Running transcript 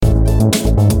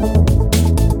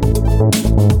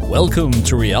Welcome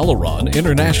to Rialaron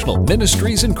International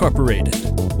Ministries Incorporated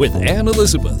with Ann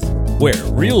Elizabeth, where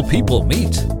real people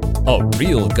meet a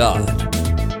real God.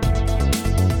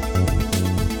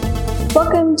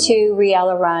 Welcome to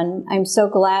Rialaron. I'm so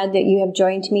glad that you have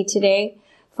joined me today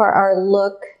for our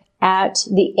look at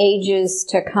the ages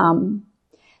to come.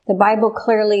 The Bible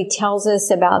clearly tells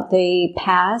us about the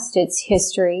past, its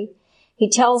history. He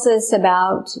tells us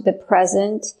about the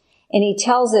present, and he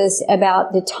tells us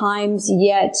about the times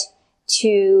yet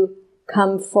to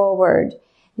come forward.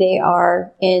 They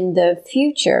are in the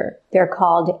future. They're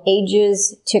called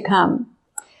ages to come.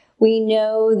 We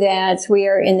know that we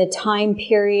are in the time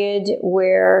period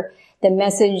where the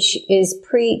message is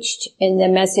preached and the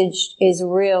message is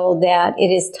real, that it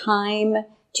is time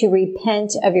to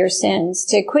repent of your sins,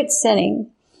 to quit sinning,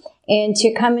 and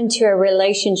to come into a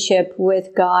relationship with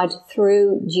God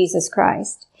through Jesus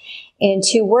Christ, and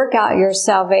to work out your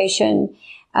salvation,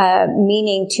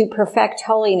 meaning to perfect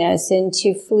holiness and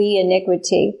to flee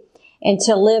iniquity, and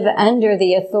to live under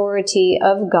the authority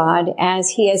of God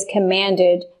as he has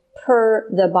commanded per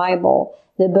the Bible,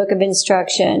 the book of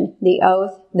instruction, the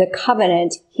oath, the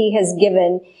covenant he has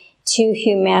given to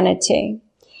humanity.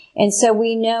 And so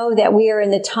we know that we are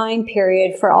in the time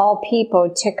period for all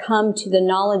people to come to the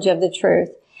knowledge of the truth,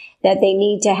 that they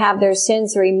need to have their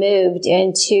sins removed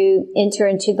and to enter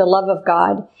into the love of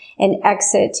God and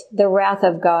exit the wrath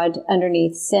of God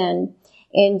underneath sin,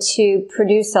 and to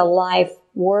produce a life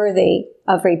worthy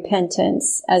of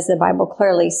repentance, as the Bible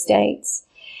clearly states.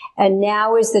 And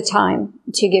now is the time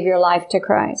to give your life to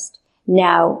Christ.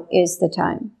 Now is the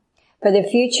time. For the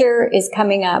future is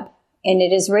coming up, and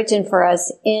it is written for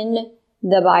us in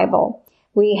the Bible.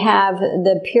 We have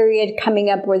the period coming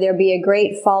up where there'll be a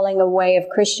great falling away of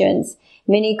Christians.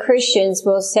 Many Christians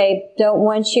will say, don't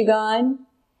want you, God.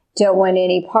 Don't want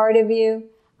any part of you.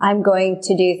 I'm going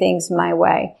to do things my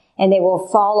way. And they will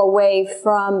fall away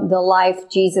from the life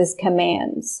Jesus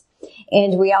commands.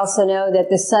 And we also know that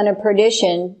the son of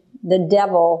perdition, the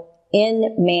devil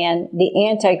in man, the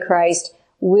Antichrist,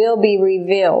 will be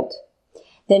revealed.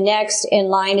 The next in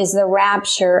line is the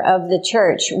rapture of the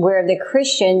church, where the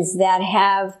Christians that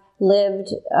have lived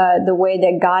the way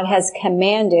that God has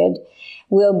commanded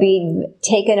will be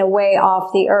taken away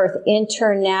off the earth,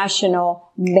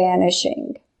 international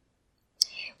banishing.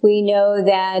 We know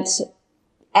that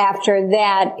after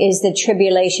that is the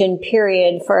tribulation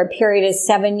period. For a period of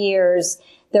 7 years,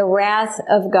 the wrath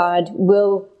of God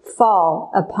will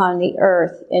fall upon the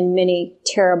earth in many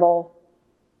terrible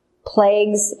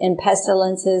plagues and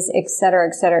pestilences, etc.,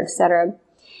 etc., etc.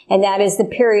 And that is the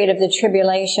period of the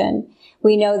tribulation.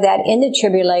 We know that in the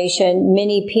tribulation,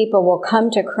 many people will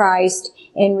come to Christ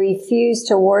and refuse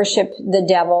to worship the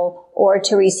devil or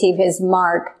to receive his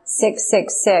mark,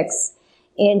 666,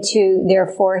 into their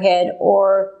forehead,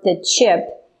 or the chip,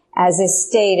 as is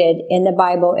stated in the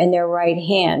Bible, in their right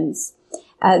hands.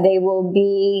 They will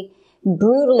be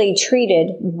brutally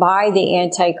treated by the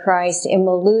Antichrist and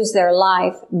will lose their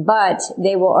life, but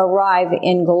they will arrive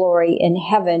in glory in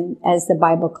heaven, as the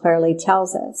Bible clearly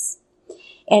tells us.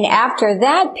 And after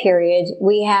that period,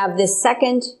 we have the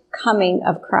second coming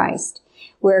of Christ,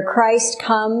 where Christ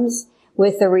comes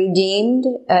with the redeemed,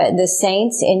 the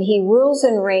saints, and he rules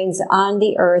and reigns on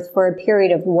the earth for a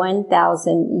period of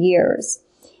 1,000 years.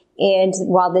 And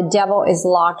while the devil is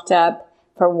locked up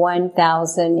for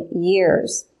 1,000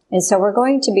 years. And so we're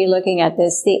going to be looking at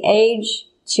this, the age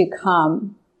to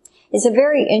come. It's a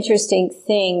very interesting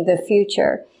thing, the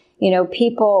future. You know,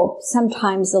 people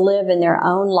sometimes live in their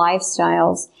own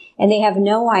lifestyles and they have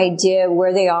no idea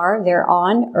where they are. They're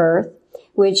on earth,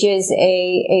 which is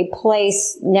a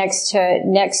place next to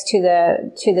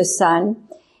the sun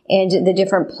and the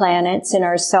different planets in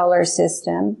our solar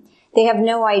system. They have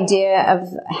no idea of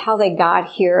how they got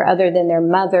here other than their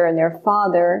mother and their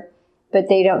father, but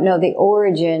they don't know the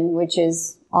origin, which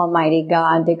is Almighty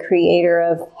God, the creator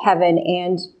of heaven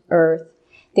and earth,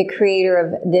 the creator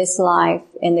of this life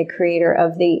and the creator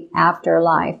of the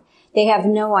afterlife. They have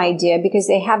no idea because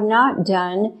they have not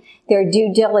done their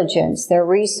due diligence, their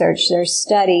research, their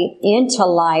study into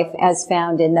life as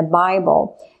found in the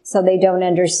Bible. So they don't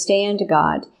understand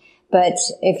God. But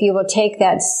if you will take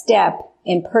that step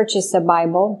and purchase a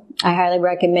Bible, I highly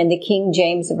recommend the King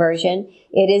James Version.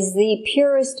 It is the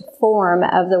purest form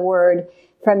of the word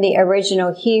from the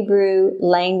original Hebrew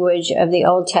language of the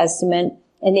Old Testament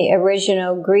and the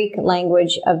original Greek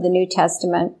language of the New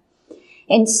Testament.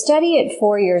 And study it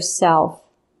for yourself.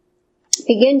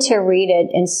 Begin to read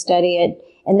it and study it.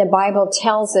 And the Bible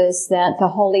tells us that the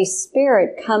Holy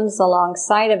Spirit comes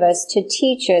alongside of us to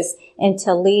teach us and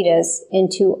to lead us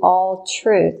into all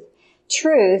truth.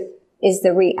 Truth is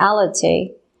the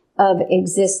reality of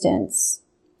existence.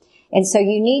 And so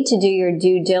you need to do your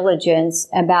due diligence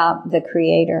about the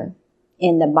Creator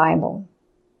in the Bible.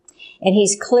 And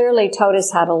He's clearly told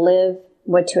us how to live,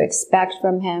 what to expect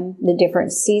from Him, the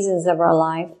different seasons of our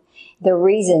life, the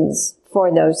reasons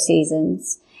for those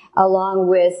seasons, along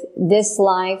with this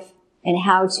life and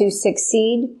how to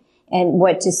succeed and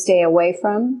what to stay away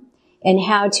from, and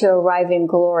how to arrive in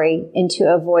glory and to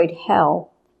avoid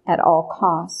hell at all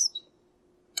cost.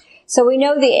 So we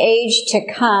know the age to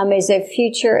come is a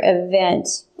future event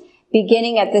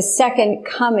beginning at the second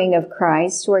coming of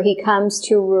Christ, where He comes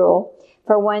to rule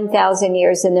for 1,000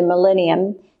 years in the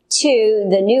millennium, to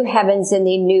the new heavens and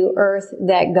the new earth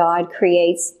that God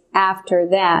creates after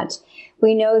that.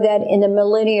 We know that in the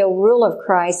millennial rule of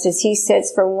Christ, as He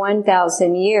sits for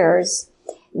 1,000 years,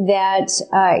 that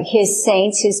His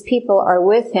saints, His people are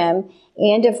with Him,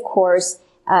 and of course,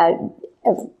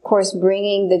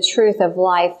 bringing the truth of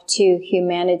life to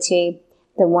humanity,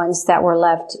 the ones that were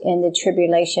left in the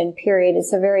tribulation period.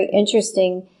 It's a very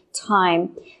interesting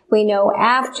time. We know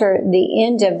after the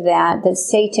end of that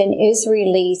Satan is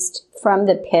released from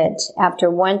the pit after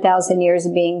 1,000 years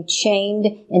of being chained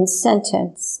and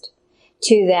sentenced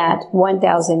to that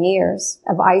 1,000 years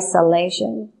of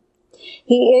isolation.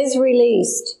 He is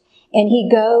released, and he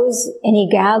goes and he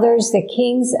gathers the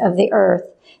kings of the earth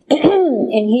and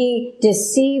he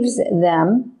deceives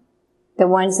them, the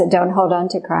ones that don't hold on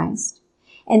to Christ.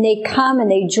 And they come and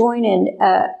they join in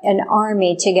an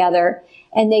army together,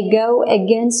 and they go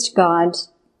against God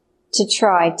to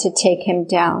try to take Him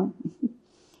down.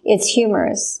 It's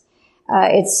humorous.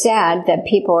 It's sad that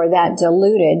people are that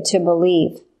deluded to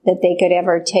believe that they could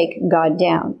ever take God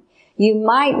down. You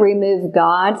might remove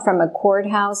God from a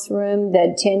courthouse room,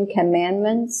 the 10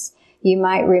 Commandments. You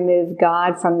might remove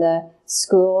God from the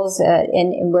schools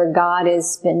where God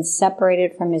has been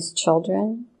separated from His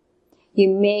children. You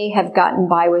may have gotten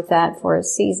by with that for a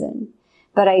season,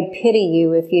 but I pity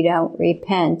you if you don't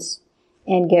repent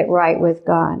and get right with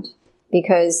God,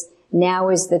 because now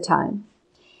is the time.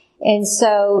 And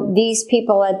so these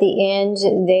people at the end,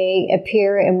 they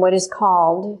appear in what is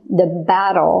called the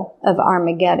Battle of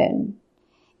Armageddon.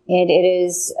 And it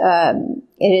is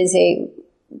a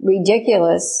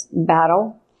ridiculous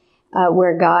battle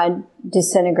where God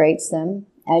disintegrates them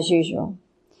as usual.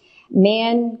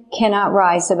 Man cannot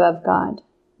rise above God.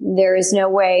 There is no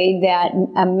way that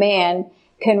a man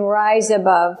can rise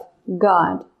above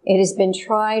God. It has been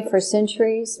tried for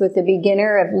centuries with the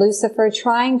beginner of Lucifer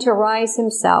trying to rise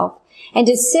himself and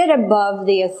to sit above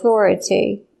the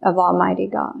authority of Almighty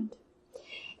God.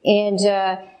 And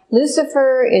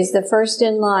Lucifer is the first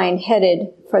in line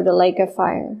headed for the lake of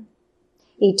fire.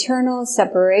 Eternal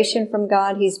separation from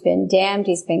God. He's been damned.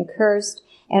 He's been cursed.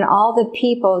 And all the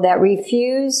people that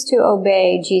refuse to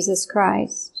obey Jesus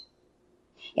Christ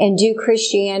and do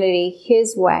Christianity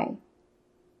His way,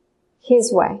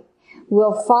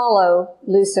 will follow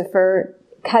Lucifer,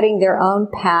 cutting their own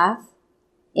path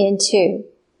into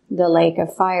the lake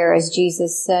of fire, as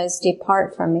Jesus says,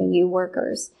 "Depart from me, you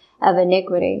workers of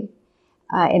iniquity,"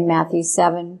 in Matthew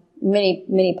 7.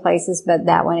 Many places, but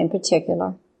that one in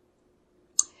particular.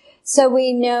 So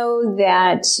we know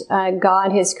that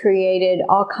God has created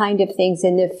all kinds of things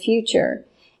in the future.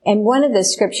 And one of the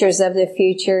scriptures of the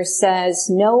future says,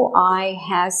 "No eye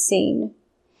has seen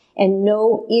and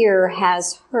no ear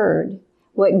has heard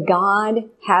what God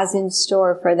has in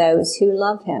store for those who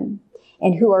love Him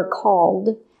and who are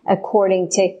called according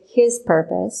to His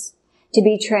purpose, to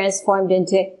be transformed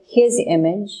into His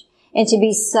image, and to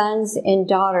be sons and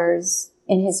daughters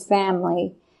in His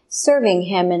family, serving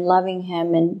Him and loving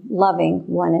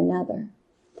one another."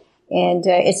 And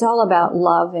it's all about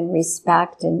love and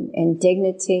respect and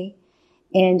dignity.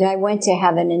 And I went to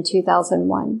heaven in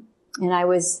 2001, and I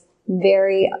was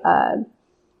very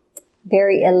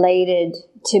elated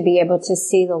to be able to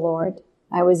see the Lord.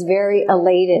 I was very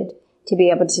elated to be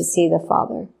able to see the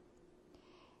Father.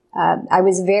 I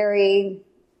was very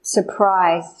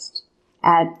surprised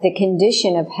at the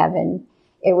condition of heaven.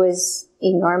 It was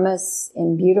enormous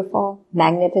and beautiful,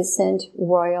 magnificent,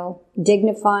 royal,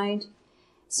 dignified,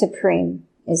 supreme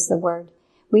is the word.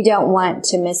 We don't want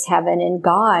to miss heaven. And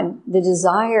God, the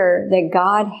desire that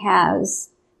God has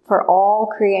for all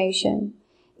creation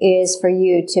is for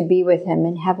you to be with Him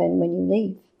in heaven when you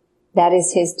leave. That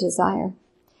is His desire.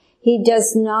 He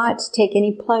does not take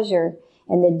any pleasure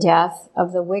in the death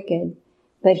of the wicked,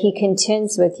 but He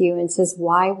contends with you and says,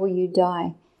 "Why will you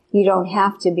die? You don't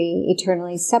have to be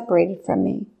eternally separated from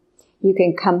me. You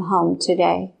can come home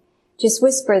today." Just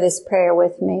whisper this prayer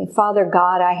with me. Father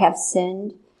God, I have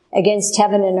sinned against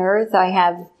heaven and earth. I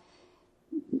have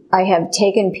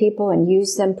taken people and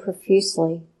used them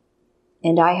profusely.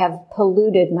 and I have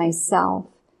polluted myself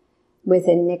with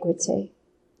iniquity.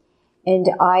 And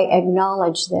I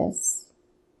acknowledge this.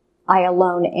 I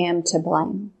alone am to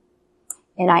blame.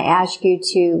 And I ask you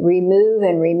to remove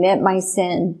and remit my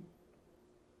sin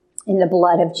in the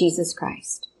blood of Jesus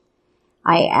Christ.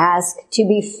 I ask to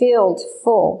be filled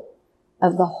full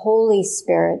of the Holy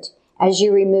Spirit as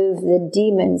you remove the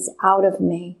demons out of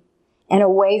me and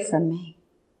away from me.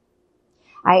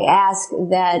 I ask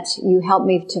that you help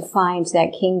me to find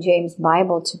that King James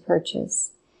Bible to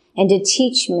purchase and to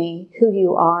teach me who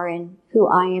you are and who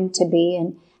I am to be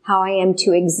and how I am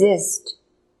to exist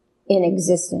in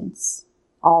existence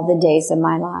all the days of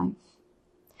my life.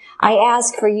 I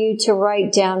ask for you to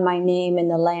write down my name in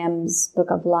the Lamb's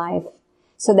Book of Life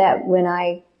so that when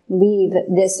I leave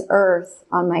this earth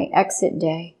on my exit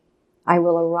day, I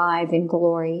will arrive in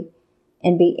glory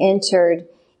and be entered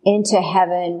into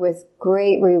heaven with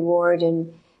great reward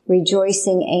and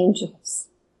rejoicing angels.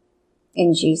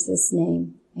 In Jesus'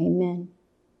 name, amen.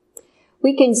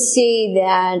 We can see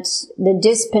that the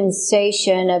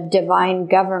dispensation of divine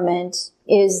government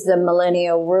is the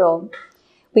millennial rule.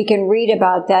 We can read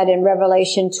about that in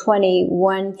Revelation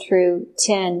 20:1 through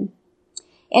 10.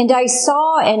 And I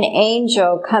saw an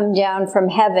angel come down from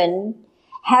heaven,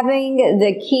 having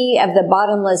the key of the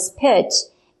bottomless pit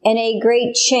and a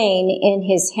great chain in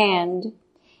his hand.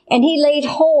 And he laid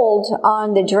hold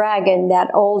on the dragon,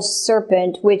 that old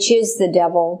serpent, which is the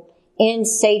devil and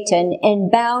Satan, and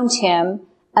bound him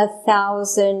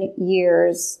 1,000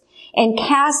 years, and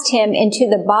cast him into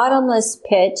the bottomless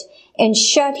pit, and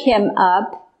shut him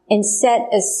up, and set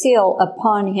a seal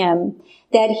upon him,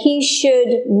 that he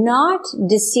should not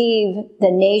deceive the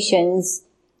nations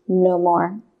no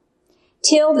more,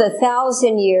 till the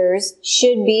 1,000 years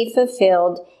should be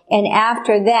fulfilled, and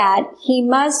after that he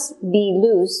must be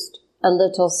loosed a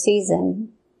little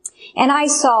season. And I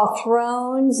saw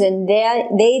thrones, and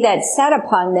they that sat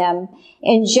upon them,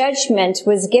 and judgment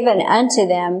was given unto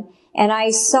them. And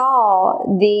I saw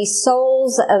the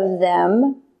souls of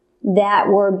them that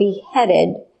were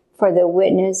beheaded for the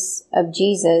witness of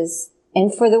Jesus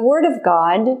and for the word of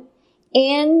God,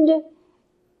 and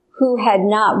who had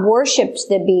not worshipped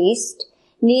the beast,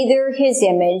 neither his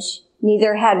image,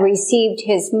 neither had received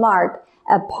his mark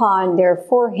upon their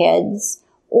foreheads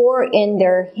or in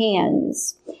their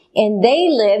hands. And they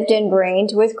lived and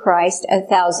reigned with Christ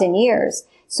 1,000 years.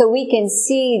 So we can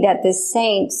see that the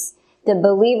saints, the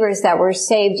believers that were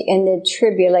saved in the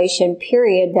tribulation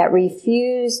period, that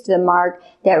refused the mark,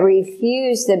 that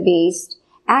refused the beast,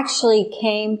 actually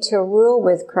came to rule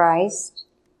with Christ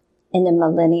in the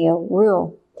millennial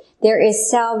rule. There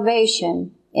is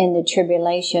salvation in the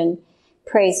tribulation.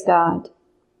 Praise God.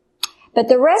 But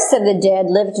the rest of the dead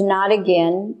lived not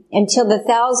again until the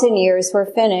 1,000 years were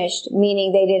finished,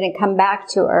 meaning they didn't come back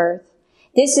to earth.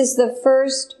 This is the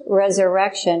first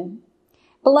resurrection.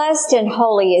 Blessed and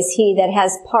holy is he that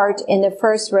has part in the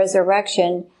first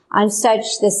resurrection. On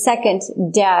such the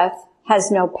second death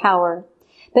has no power.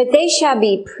 But they shall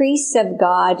be priests of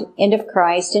God and of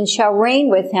Christ, and shall reign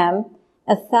with him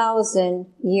 1,000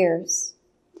 years.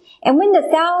 And when the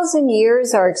 1,000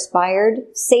 years are expired,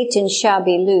 Satan shall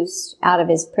be loosed out of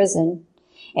his prison,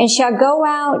 and shall go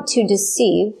out to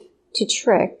deceive, to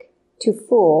trick, to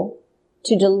fool,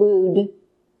 to delude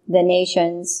the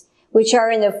nations, which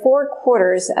are in the four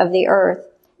quarters of the earth,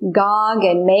 Gog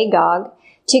and Magog,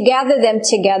 to gather them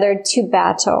together to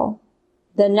battle,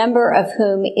 the number of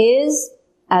whom is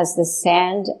as the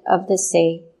sand of the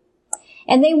sea.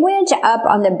 And they went up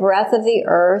on the breadth of the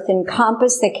earth, and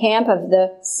compassed the camp of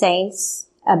the saints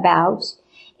about,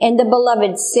 and the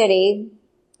beloved city.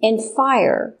 And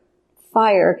fire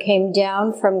came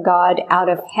down from God out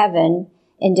of heaven,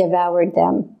 and devoured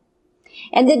them.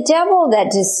 And the devil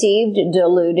that deceived,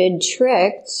 deluded,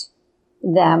 tricked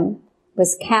them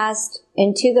was cast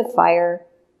into the fire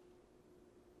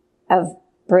of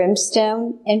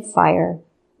brimstone and fire,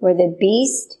 where the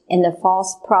beast and the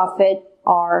false prophet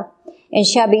are, and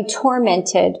shall be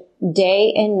tormented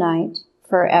day and night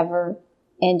forever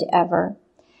and ever.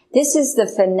 This is the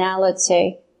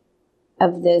finality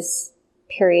of this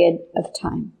period of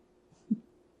time.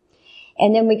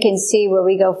 And then we can see where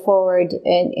we go forward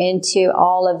into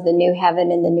all of the new heaven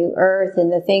and the new earth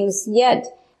and the things yet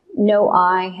no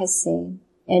eye has seen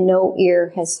and no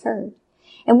ear has heard.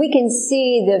 And we can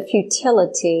see the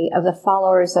futility of the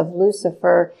followers of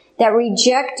Lucifer that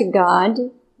reject God,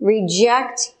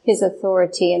 reject his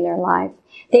authority in their life.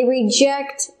 They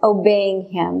reject obeying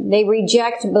him. They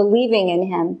reject believing in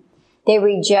him. They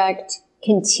reject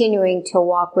continuing to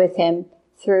walk with him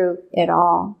through it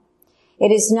all.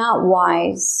 It is not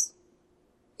wise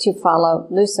to follow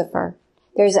Lucifer.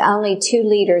 There's only two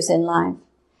leaders in life.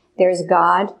 There's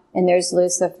God and there's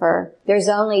Lucifer. There's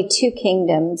only two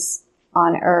kingdoms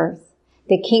on earth.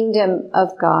 The kingdom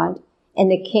of God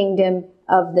and the kingdom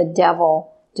of the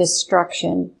devil.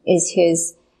 Destruction is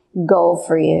his goal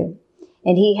for you.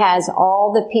 And he has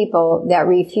all the people that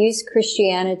refuse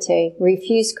Christianity,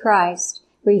 refuse Christ,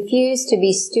 refuse to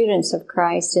be students of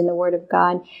Christ in the Word of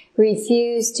God,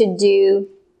 refuse to do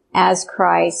as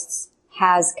Christ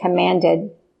has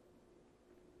commanded.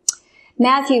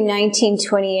 Matthew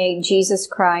 19:28, Jesus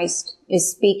Christ is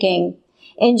speaking.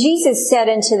 And Jesus said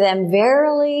unto them,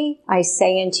 Verily I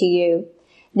say unto you,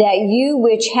 that you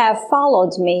which have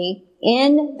followed me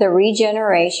in the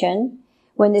regeneration,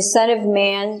 when the Son of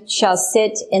Man shall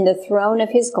sit in the throne of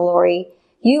his glory,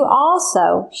 you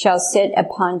also shall sit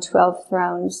upon 12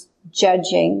 thrones,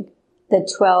 judging the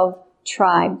 12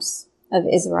 tribes of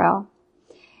Israel.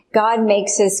 God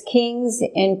makes us kings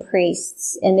and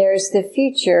priests, and there's the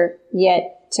future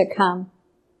yet to come.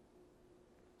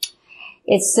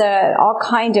 It's all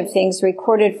kind of things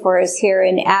recorded for us here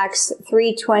in Acts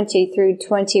 3:20 through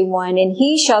 21. And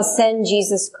he shall send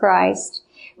Jesus Christ,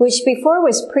 which before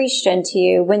was preached unto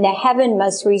you, when the heaven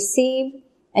must receive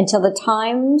until the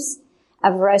times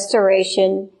of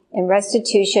restoration and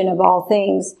restitution of all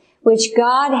things, which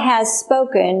God has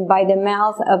spoken by the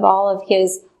mouth of all of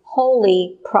his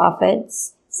holy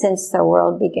prophets since the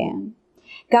world began.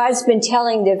 God's been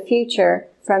telling the future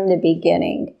from the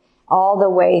beginning, all the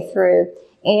way through.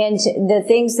 And the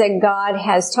things that God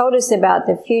has told us about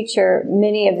the future,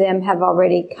 many of them have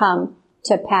already come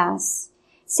to pass.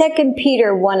 2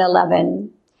 Peter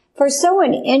 1:11, For so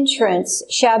an entrance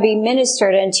shall be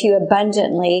ministered unto you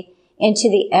abundantly into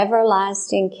the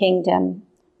everlasting kingdom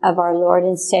of our Lord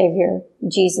and Savior,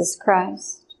 Jesus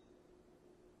Christ.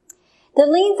 The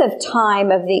length of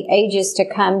time of the ages to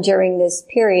come during this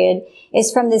period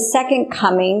is from the second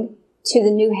coming to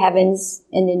the new heavens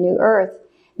and the new earth.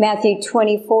 Matthew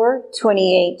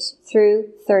 24:28 through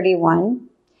 31.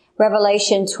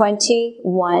 Revelation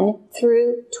 21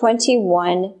 through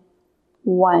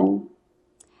 21:1.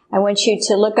 I want you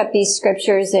to look up these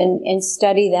scriptures and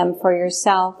study them for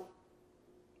yourself.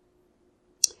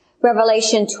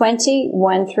 Revelation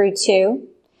 21 through 2.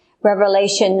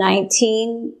 Revelation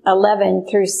 19:11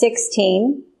 through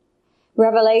 16.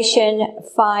 Revelation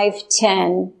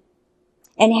 5:10.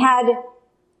 And had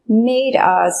made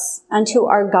us unto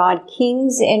our God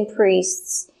kings and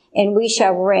priests, and we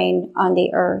shall reign on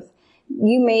the earth.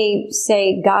 You may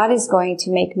say, God is going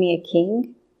to make me a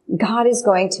king. God is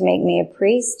going to make me a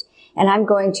priest, and I'm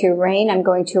going to reign. I'm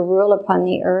going to rule upon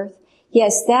the earth.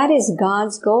 Yes, that is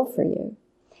God's goal for you.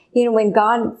 You know, when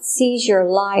God sees your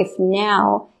life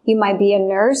now, you might be a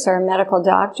nurse or a medical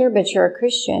doctor, but you're a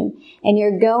Christian, and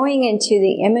you're going into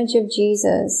the image of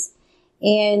Jesus.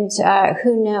 And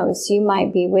who knows, you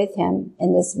might be with him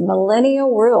in this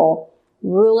millennial rule,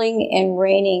 ruling and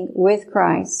reigning with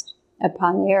Christ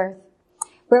upon the earth.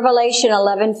 Revelation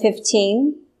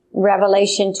 11:15,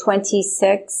 Revelation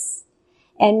 26,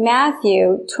 and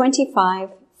Matthew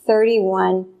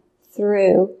 25:31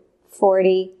 through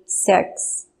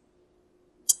 46.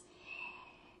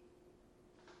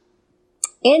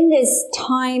 In this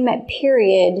time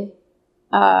period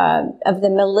of the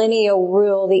millennial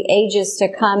rule, the ages to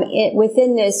come,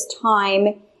 within this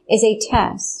time is a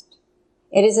test.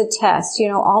 It is a test. You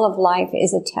know, all of life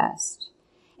is a test.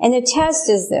 And the test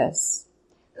is this.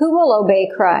 Who will obey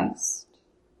Christ?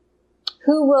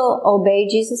 Who will obey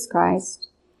Jesus Christ?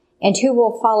 And who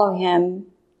will follow him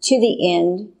to the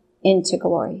end into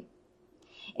glory?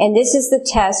 And this is the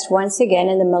test once again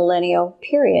in the millennial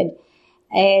period.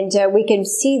 And we can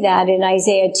see that in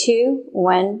Isaiah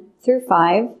 2:1 through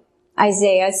 5,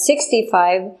 Isaiah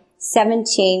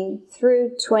 65:17 through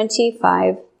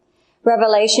 25,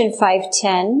 Revelation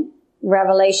 5:10,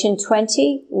 Revelation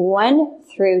 20:1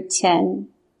 through 10,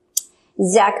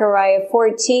 Zechariah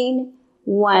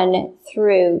 14:1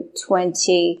 through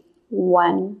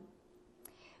 21.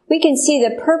 We can see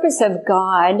the purpose of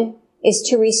God is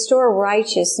to restore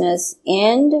righteousness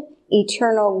and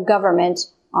eternal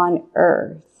government on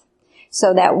earth.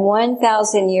 So that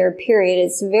 1,000-year period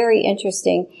is very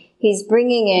interesting. He's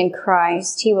bringing in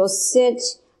Christ. He will sit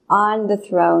on the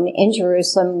throne in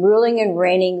Jerusalem, ruling and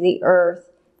reigning the earth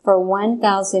for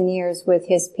 1,000 years with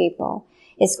his people.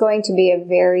 It's going to be a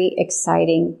very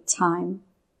exciting time.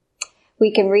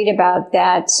 We can read about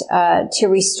that to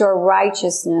restore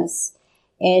righteousness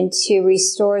and to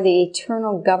restore the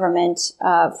eternal government.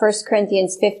 1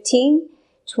 Corinthians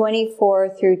 15:24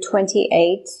 through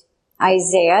 28.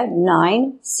 Isaiah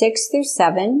 9:6 through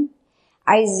 7,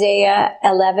 Isaiah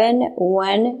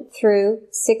 11:1 through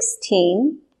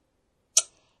 16,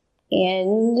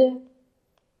 And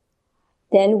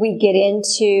then we get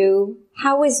into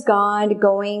how is God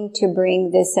going to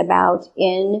bring this about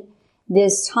in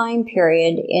this time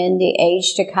period, in the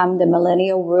age to come, the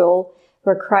millennial rule,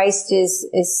 where Christ is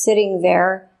sitting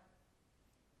there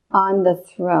on the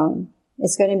throne.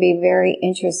 It's going to be very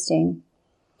interesting.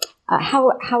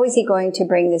 How is he going to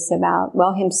bring this about?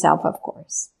 Well, himself, of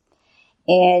course.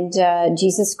 And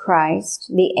Jesus Christ,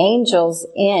 the angels,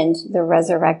 and the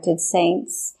resurrected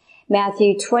saints.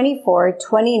 Matthew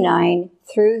 24:29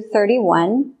 through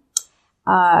 31.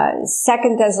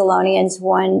 2 Thessalonians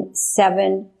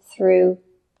 1:7 through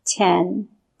 10.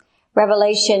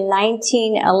 Revelation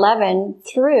 19:11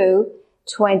 through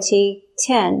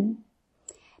 20:10.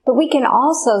 But we can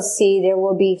also see there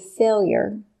will be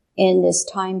failure in this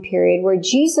time period where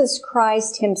Jesus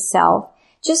Christ himself,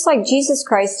 just like Jesus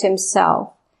Christ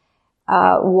himself,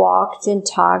 walked and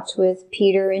talked with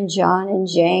Peter and John and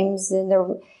James and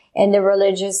the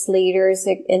religious leaders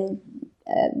and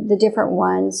the different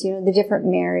ones, the different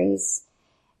Marys,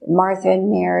 Martha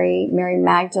and Mary, Mary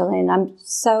Magdalene. I'm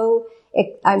so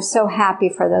happy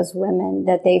for those women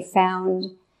that they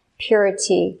found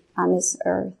purity on this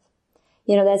earth.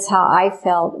 That's how I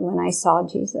felt when I saw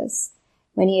Jesus.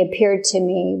 When he appeared to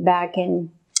me back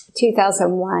in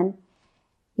 2001,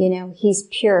 he's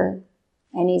pure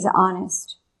and he's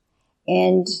honest.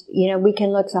 And, we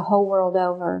can look the whole world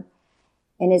over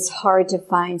and it's hard to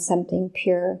find something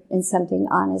pure and something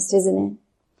honest, isn't it?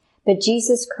 But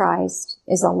Jesus Christ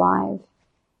is alive.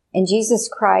 And Jesus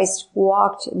Christ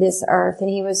walked this earth and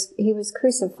he was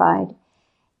crucified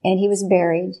and he was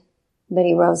buried, but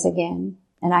he rose again.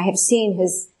 And I have seen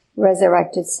his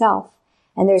resurrected self.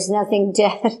 And there's nothing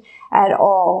dead at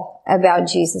all about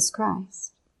Jesus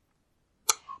Christ.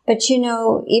 But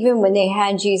even when they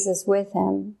had Jesus with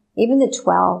him, even the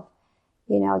 12,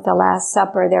 at the Last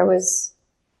Supper, there was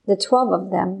the 12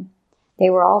 of them. They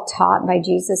were all taught by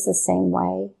Jesus the same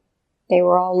way. They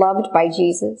were all loved by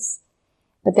Jesus.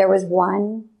 But there was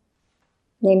one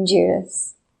named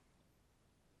Judas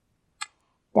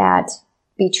that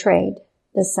betrayed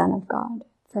the Son of God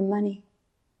for money.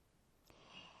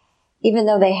 Even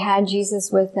though they had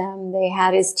Jesus with them, they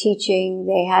had his teaching,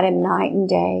 they had him night and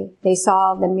day, they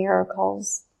saw the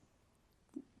miracles,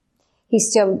 he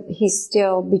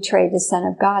still betrayed the Son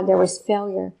of God. There was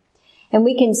failure. And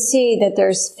we can see that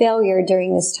there's failure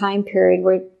during this time period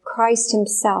where Christ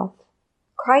himself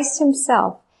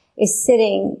is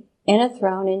sitting in a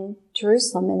throne in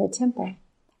Jerusalem in the temple,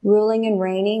 ruling and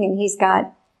reigning, and he's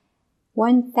got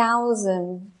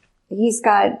 1,000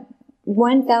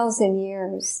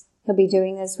 years. He'll be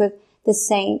doing this with the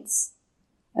saints.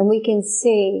 And we can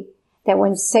see that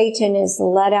when Satan is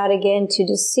let out again to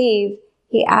deceive,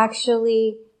 he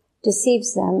actually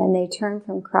deceives them and they turn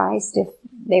from Christ if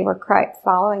they were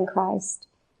following Christ.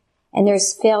 And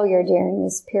there's failure during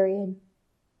this period.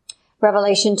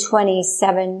 Revelation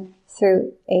 20:7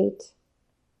 through 8.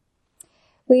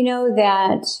 We know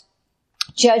that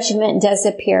judgment does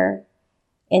appear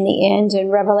in the end in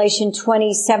Revelation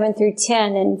 27 through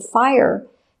 10, and fire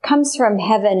comes from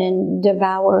heaven and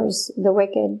devours the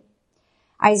wicked.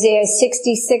 Isaiah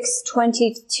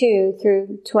 66:22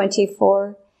 through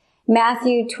 24,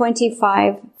 Matthew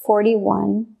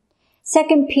 25:41,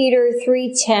 2 Peter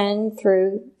 3:10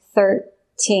 through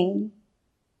 13.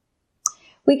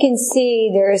 We can see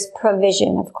there is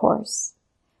provision, of course,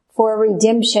 for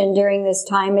redemption during this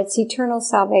time. It's eternal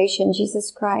salvation, Jesus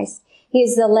Christ. He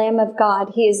is the Lamb of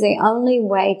God. He is the only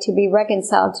way to be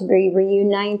reconciled, to be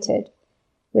reunited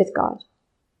with God.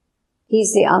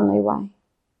 He's the only way.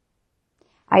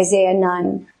 Isaiah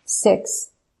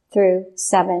 9:6 through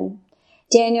 7.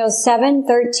 Daniel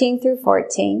 7:13 through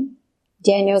 14.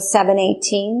 Daniel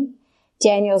 7:18.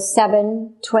 Daniel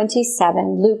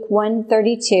 7:27. Luke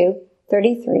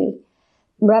 1:32-33.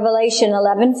 Revelation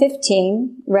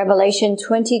 11:15. Revelation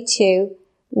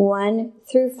 22:1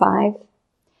 through 5.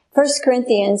 1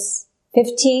 Corinthians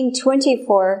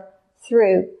 15:24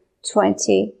 through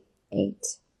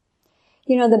 28.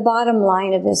 The bottom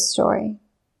line of this story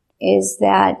is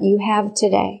that you have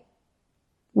today,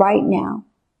 right now,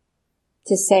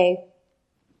 to say,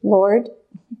 Lord,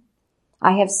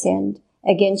 I have sinned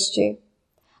against you.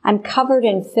 I'm covered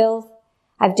in filth.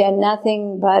 I've done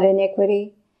nothing but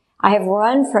iniquity. I have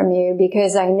run from you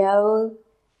because I know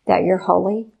that you're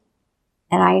holy.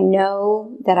 And I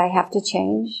know that I have to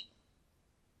change.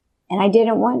 And I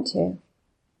didn't want to.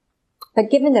 But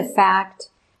given the fact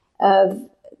of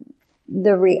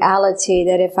the reality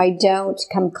that if I don't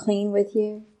come clean with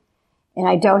you, and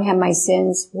I don't have my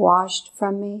sins washed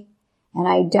from me, and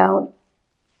I don't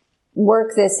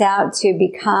work this out to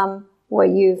become what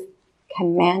you've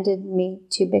commanded me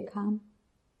to become.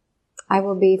 I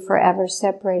will be forever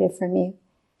separated from you.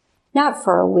 Not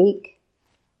for a week,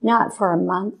 not for a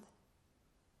month,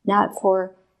 not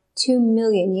for 2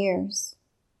 million years,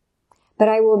 but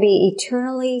I will be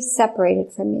eternally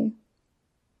separated from you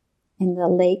in the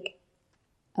lake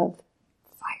of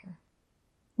fire,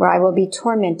 where I will be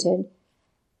tormented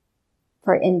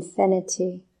for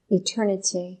infinity,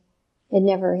 eternity. It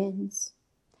never ends.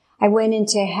 I went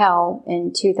into hell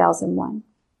in 2001,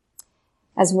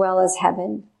 as well as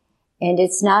heaven, and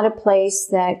it's not a place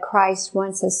that Christ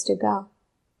wants us to go.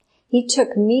 He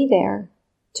took me there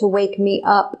to wake me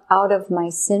up out of my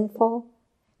sinful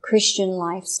Christian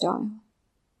lifestyle.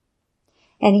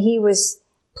 And he was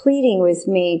pleading with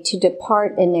me to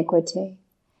depart iniquity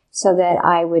so that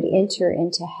I would enter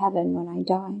into heaven when I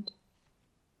died.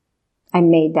 I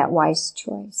made that wise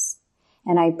choice,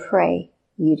 and I pray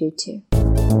you do too.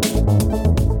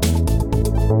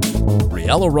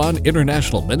 Rialaron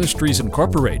International Ministries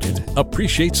Incorporated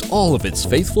appreciates all of its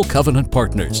faithful covenant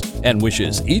partners and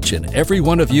wishes each and every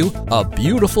one of you a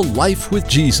beautiful life with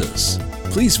Jesus.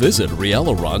 Please visit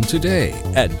Rialaron today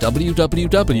at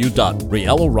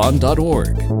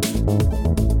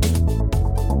www.rialaron.org.